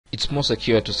it's more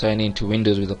secure to sign into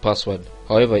Windows with a password.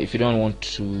 However, if you don't want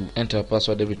to enter a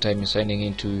password every time you're signing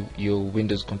into your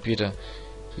Windows computer,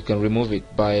 you can remove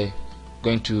it by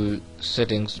going to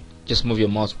settings. Just move your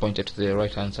mouse pointer to the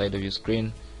right hand side of your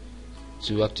screen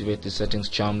to activate the settings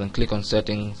charm, then click on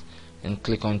settings and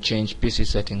click on change PC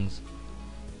settings.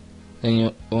 Then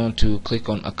you want to click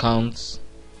on accounts,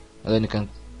 and then you can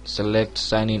select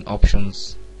sign in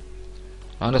options.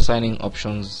 Under sign in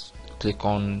options, click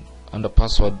on under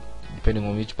password, depending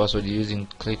on which password you're using,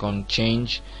 click on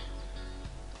change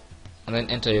and then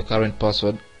enter your current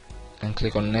password and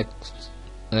click on next,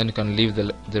 and then you can leave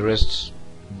the rest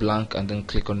blank and then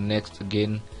click on next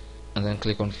again and then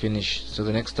click on finish. So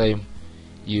the next time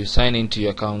you sign into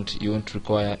your account, you won't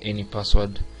require any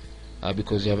password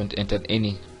because you haven't entered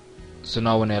any. So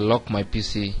now when I lock my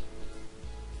PC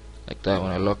like that,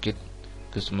 when I lock it,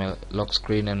 goes to my lock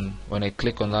screen, and when I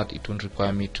click on that, it won't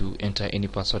require me to enter any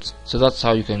passwords. So that's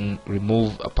how you can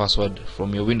remove a password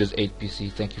from your Windows 8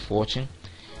 PC. Thank you for watching.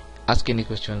 Ask any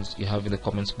questions you have in the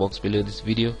comments box below this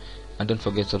video, and don't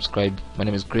forget to subscribe. My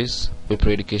name is Chris,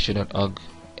 webproeducation.org,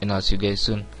 and I'll see you guys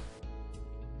soon.